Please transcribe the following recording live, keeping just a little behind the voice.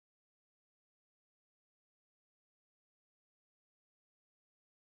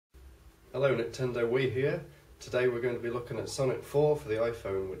Hello, Nintendo Wii here. Today we're going to be looking at Sonic 4 for the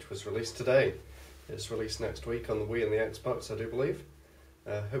iPhone, which was released today. It's released next week on the Wii and the Xbox, I do believe.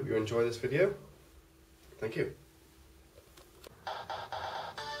 Hope you enjoy this video. Thank you.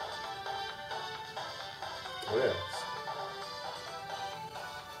 Oh yes.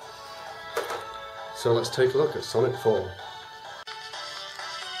 So let's take a look at Sonic 4.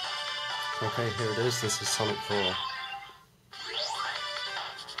 Okay, here it is. This is Sonic 4.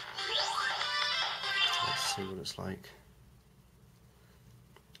 Let's see what it's like.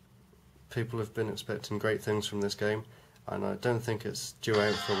 People have been expecting great things from this game, and I don't think it's due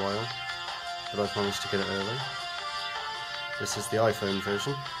out for a while, but I've managed to get it early. This is the iPhone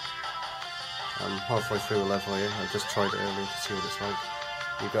version. I'm halfway through a level here. I just tried it earlier to see what it's like.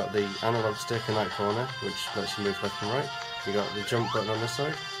 You've got the analog stick in that corner, which lets you move left and right. You've got the jump button on this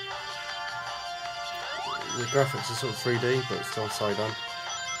side. The graphics are sort of 3D, but still side-on.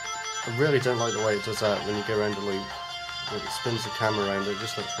 I really don't like the way it does that when you go around a loop. It spins the camera around, it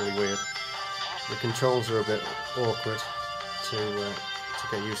just looks really weird. The controls are a bit awkward to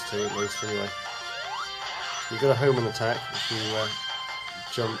get used to, at least, anyway. You've got a home and attack if you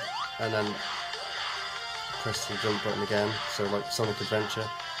jump and then press the jump button again, so like Sonic Adventure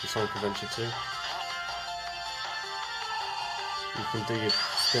and Sonic Adventure 2. You can do your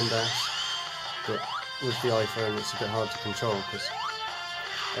spin dash, but with the iPhone it's a bit hard to control because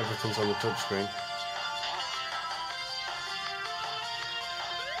everything's on the touchscreen.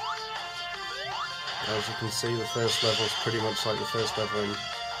 As you can see, the first level is pretty much like the first level in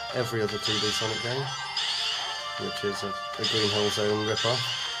every other 2D Sonic game, which is a Green Hill Zone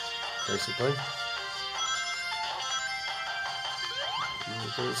rip-off, basically.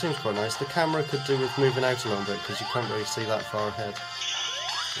 But it seems quite nice. The camera could do with moving out a little bit because you can't really see that far ahead.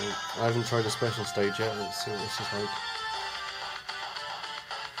 I haven't tried a special stage yet. Let's see what this is like.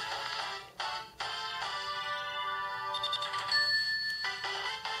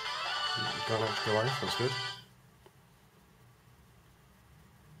 Got an extra life, that's good.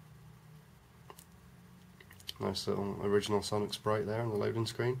 Nice little original Sonic sprite there on the loading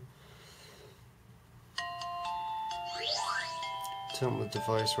screen. Tilt the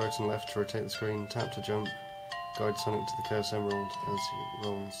device right and left to rotate the screen, tap to jump, guide Sonic to the Chaos Emerald as he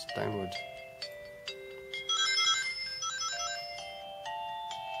rolls downward.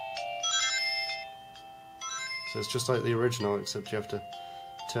 So it's just like the original, except you have to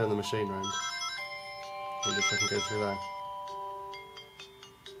turn the machine around. Wonder if I can go through that.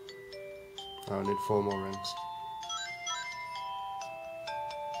 Oh, I need 4 more rings.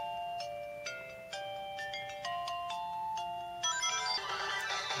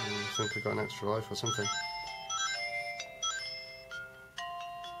 I think I got an extra life or something.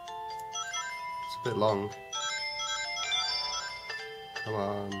 It's a bit long. Come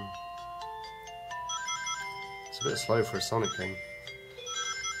on. It's a bit slow for a Sonic game.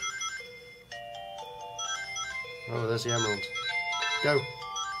 Oh, there's the emerald. Go!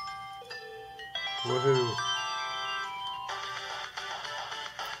 Woohoo!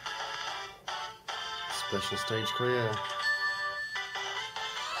 Special stage clear.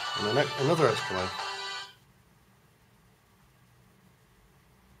 And another extra life.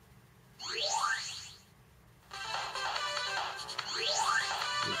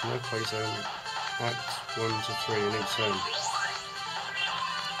 There's no play zone. Act 1 to 3 in each zone.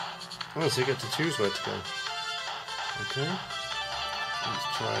 Oh, so you get to choose where to go. Okay. Let's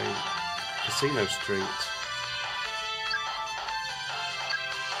try Casino Street.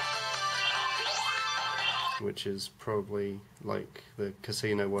 Which is probably like the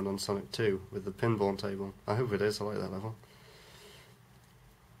casino one on Sonic 2 with the pinball table. I hope it is, I like that level.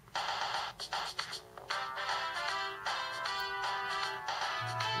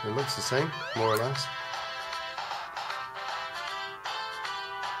 It looks the same, more or less.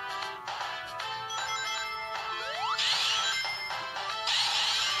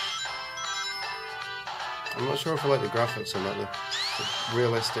 I'm not sure if I like the graphics on that, the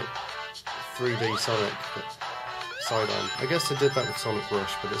realistic 3D Sonic, but side-on. I guess they did that with Sonic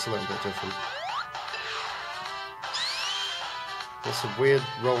Rush, but it's a little bit different. There's a weird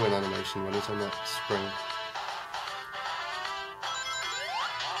rolling animation when he's on that spring.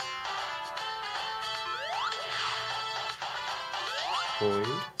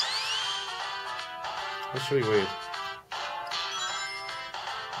 Boing. That's really weird.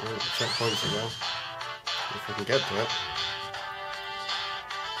 Checkpoints as well, if we can get to it.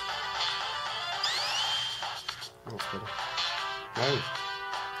 That's better. No.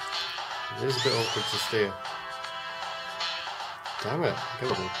 It is a bit awkward to steer. Damn it. Go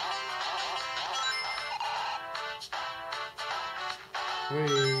on.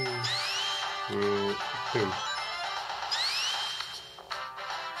 Whee. Boom.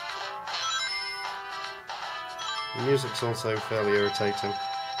 The music's also fairly irritating.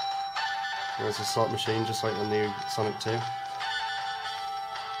 There's a slot machine just like the new Sonic 2.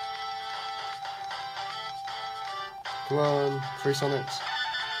 Come on, 3 Sonics.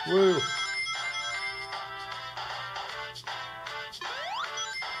 Woo!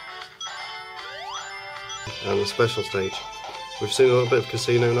 And the special stage. We've seen a little bit of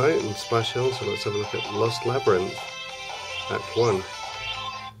Casino Night and Splash Hill, so let's have a look at Lost Labyrinth, Act 1.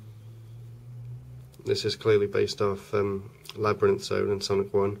 This is clearly based off Labyrinth Zone in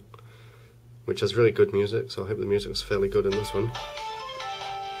Sonic 1, which has really good music, so I hope the music was fairly good in this one.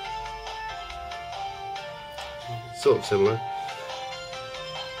 Sort of similar.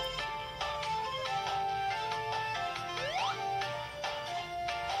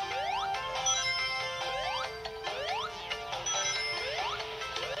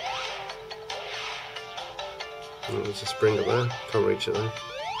 Oh, there's a spring up there, can't reach it though.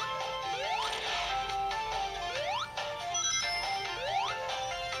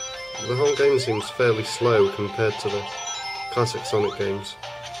 The whole game seems fairly slow compared to the classic Sonic games.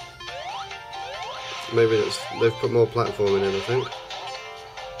 Maybe they've put more platforming in, I think.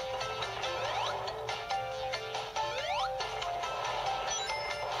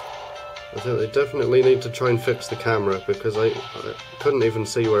 I think they definitely need to try and fix the camera, because I couldn't even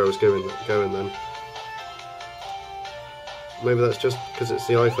see where I was going then. Maybe that's just because it's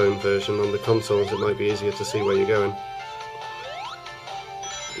the iPhone version. On the consoles it might be easier to see where you're going.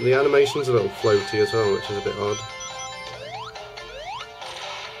 The animation's a little floaty as well, which is a bit odd.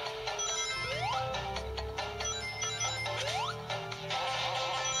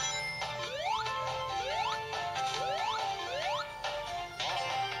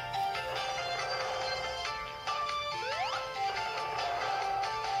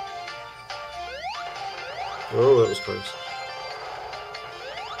 Oh, that was close.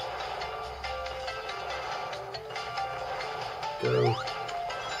 Go.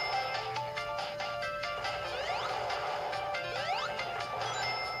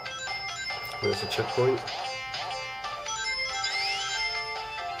 There's a checkpoint.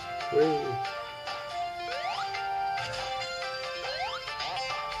 Whee.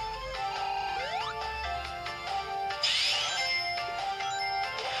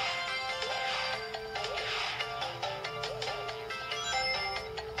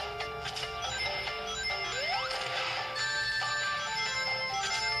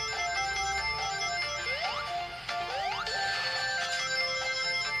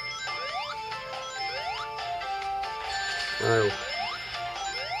 Wow.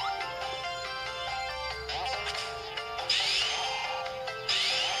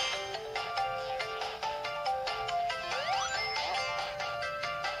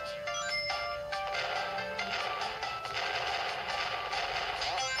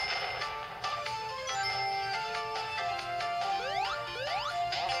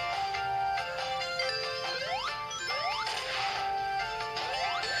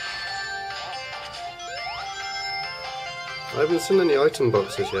 I haven't seen any item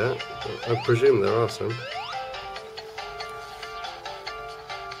boxes yet, but I presume there are some.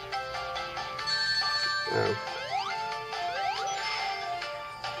 Ow.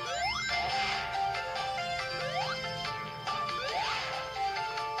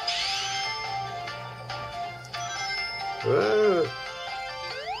 Ah.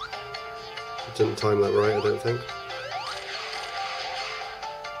 Didn't time that right, I don't think.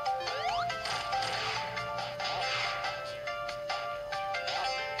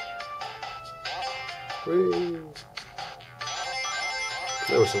 Whee.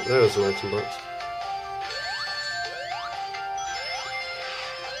 There was an item box.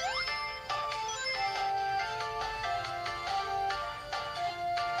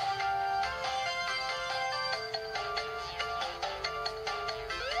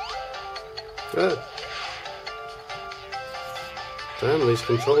 Ah. Damn, these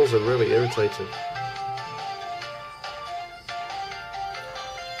controls are really irritating.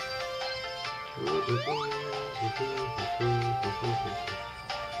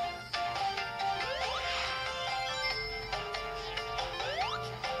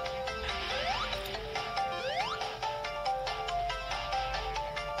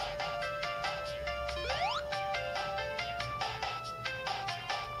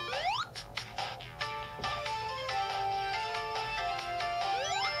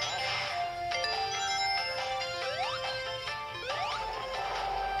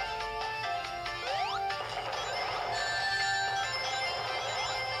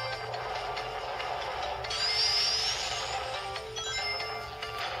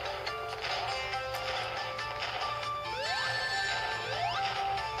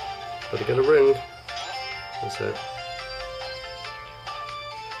 Gotta get a ring. That's it.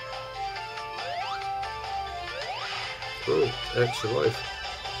 Oh, extra life.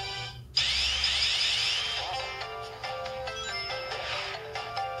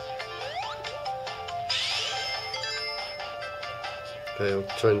 Okay, I'll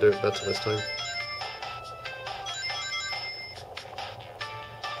try and do it better this time.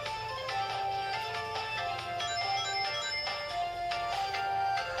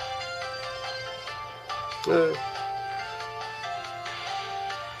 No.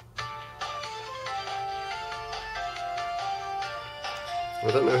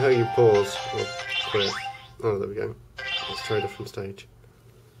 I don't know how you pause or quit. Oh, there we go. Let's try a different stage.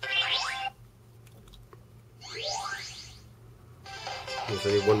 There's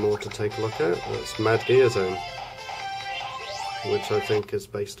only one more to take a look at. That's Mad Gear Zone, which I think is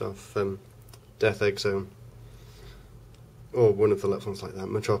based off Death Egg Zone, or one of the levels like that,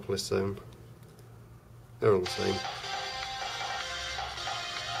 Metropolis Zone. They're all the same.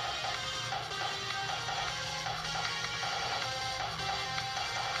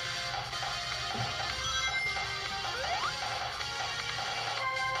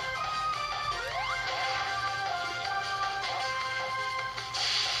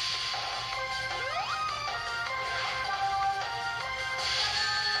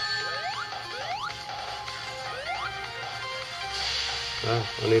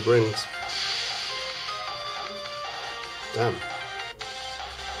 Ah, I need rings. Damn.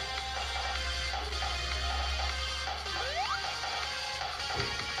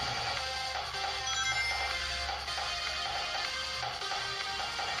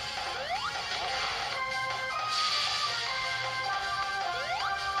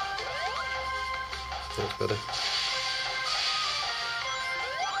 That's better.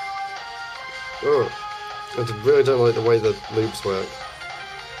 Oh, I really don't like the way the loops work.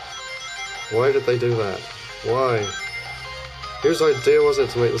 Why did they do that? Why? Whose idea was it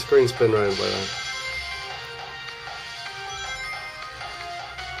to make the screen spin round like that?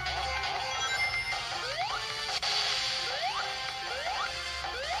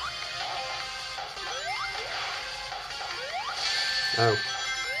 Ow.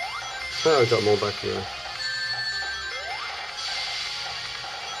 Oh, I got more back there.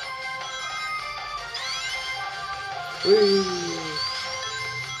 Whee!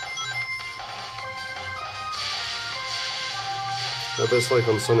 A bit like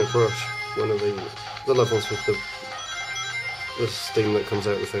on Sonic Rush, one of the levels with the steam that comes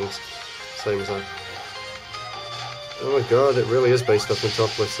out of things. Same as that. Oh my god, it really is based off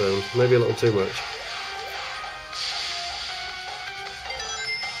Metropolis Zone. Maybe a little too much.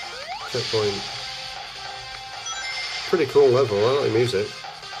 Checkpoint. Pretty cool level, I like the music.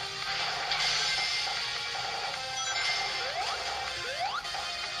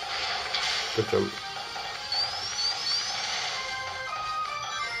 Good jump.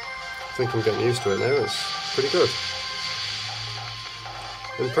 I think I'm getting used to it now, it's pretty good.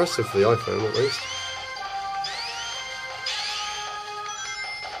 Impressive for the iPhone at least.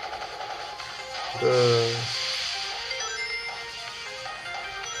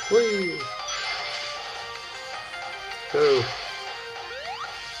 Whee! Go!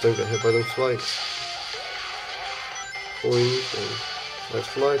 Don't get hit by them spikes. Boing, and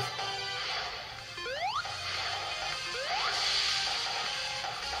extra life.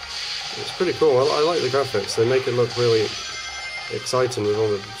 It's pretty cool. I like the graphics. They make it look really exciting with all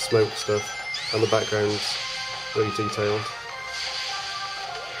the smoke stuff, and the background's really detailed.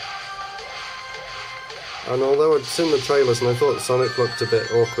 And although I'd seen the trailers and I thought Sonic looked a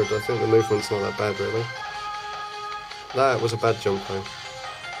bit awkward, I think the movement's not that bad really. That was a bad jump though.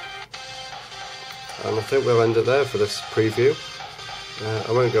 And I think we'll end it there for this preview.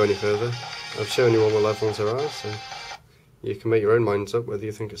 I won't go any further. I've shown you all the levels there are, so you can make your own minds up whether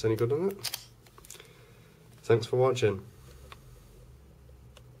you think it's any good or not. Thanks for watching.